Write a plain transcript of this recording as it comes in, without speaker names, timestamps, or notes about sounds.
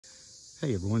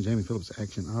Hey everyone, Jamie Phillips,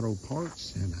 Action Auto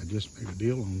Parts, and I just made a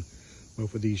deal on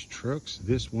both of these trucks.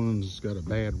 This one's got a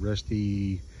bad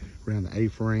rusty around the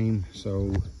A-frame,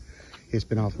 so it's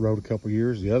been off the road a couple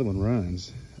years. The other one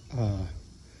runs.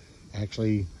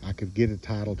 Actually, I could get a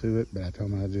title to it, but I told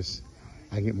him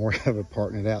I can get more out of it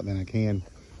parting it out than I can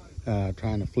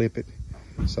trying to flip it.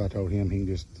 So I told him he can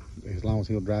just, as long as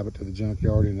he'll drive it to the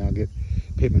junkyard, and I'll get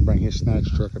Pittman bring his snatch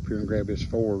truck up here and grab this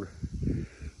Ford.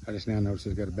 I just now noticed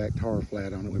it's got a back tire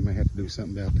flat on it. We may have to do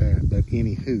something about that. But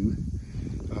anywho,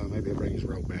 maybe I'll bring his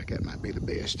roll back. That might be the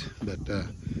best. But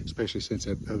especially since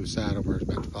that other side over is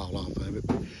about to fall off of it.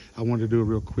 But I wanted to do a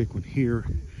real quick one here.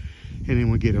 And then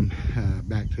we'll get them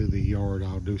back to the yard.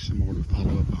 I'll do some more to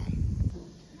follow up on.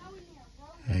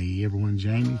 Hey everyone,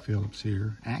 Jamie Phillips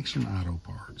here, Action Auto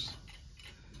Parts.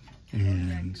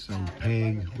 And so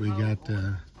Peg, we got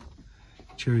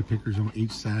cherry pickers on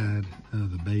each side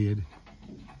of the bed.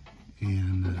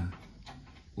 And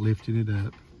lifting it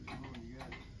up,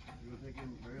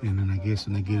 and then I guess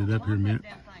when they get it up here in a minute,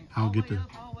 I'll get the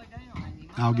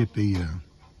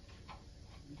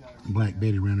Black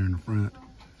Betty around there in the front,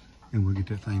 and we'll get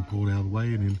that thing pulled out of the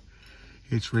way, and then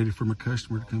it's ready for my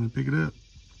customer to come and pick it up.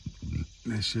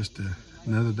 That's just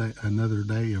another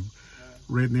day of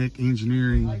redneck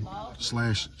engineering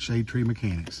 / shade tree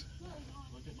mechanics.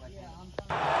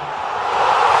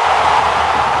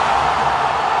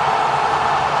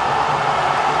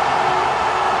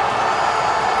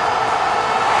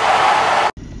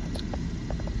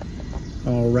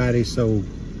 Alrighty, so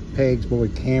Peg's boy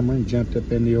Cameron jumped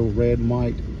up in the old red and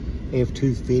white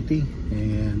F-250,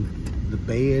 and the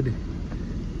bed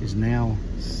is now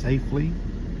safely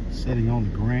sitting on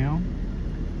the ground,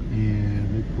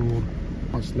 and we pulled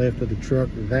what's left of the truck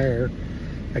there.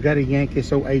 I got to yank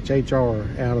this old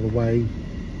HHR out of the way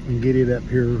and get it up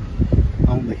here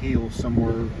on the hill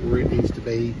somewhere where it needs to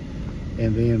be,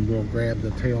 and then we'll grab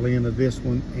the tail end of this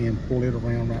one and pull it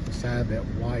around right beside that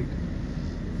white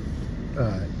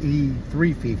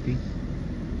E350,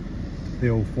 the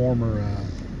old former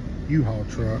U-Haul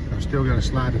truck. I still got to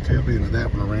slide the tail end of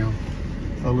that one around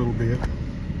a little bit,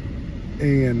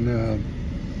 and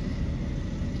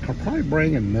I'll probably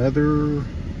bring another,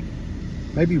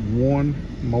 maybe one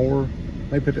more,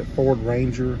 maybe put that Ford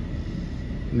Ranger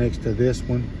next to this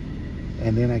one,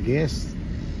 and then I guess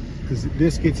because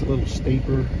this gets a little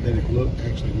steeper than it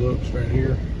actually looks right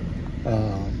here.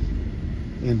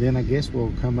 And then I guess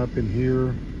we'll come up in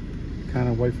here kind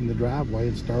of away from the driveway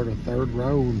and start a third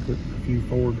row and put a few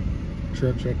Ford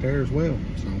trucks right there as well.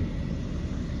 So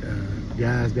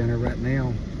guys down there right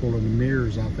now pulling the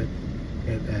mirrors off at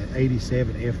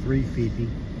 87 F350,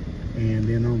 and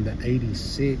then on the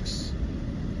 86,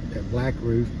 that black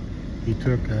roof, he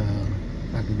took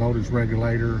like a voltage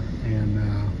regulator and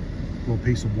a little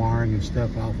piece of wiring and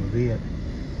stuff off of it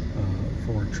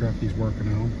for a truck he's working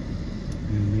on.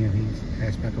 And then he's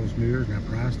asked about those mirrors, and I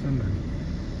priced them,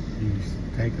 and he's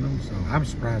taking them. So I'm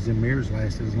surprised them mirrors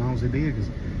lasted as long as they did, because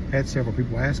I had several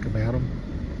people ask about them,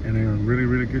 and they're in really,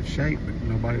 really good shape, but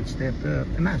nobody had stepped up.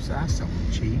 And I sold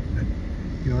them cheap, but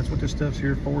you know, that's what this stuff's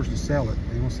here for, is to sell it.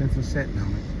 Ain't no sense in sitting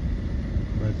on it.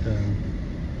 But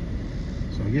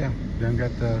so yeah, then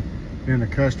the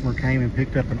customer came and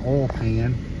picked up an oil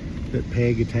pan that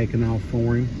Peg had taken off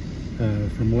for him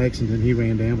from Lexington. He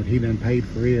ran down, but he done paid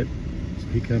for it.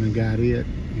 He come and got it,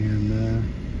 and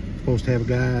supposed to have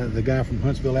the guy from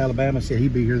Huntsville, Alabama, said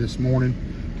he'd be here this morning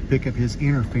to pick up his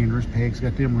inner fenders. Peg's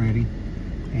got them ready,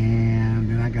 and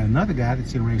then I got another guy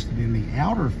that's interested in the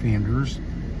outer fenders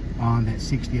on that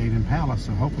 68 Impala.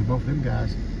 So hopefully both of them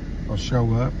guys will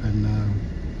show up, and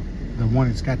the one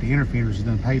that's got the inner fenders is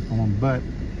done paid for them, but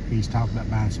he's talking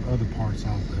about buying some other parts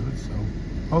off of it. So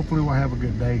hopefully we'll have a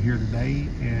good day here today,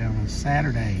 and on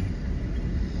Saturday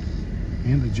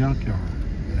in the junkyard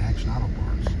at Action Auto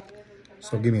Parts.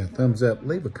 So give me a thumbs up,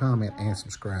 leave a comment, and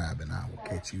subscribe, and I will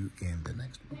catch you in the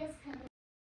next one.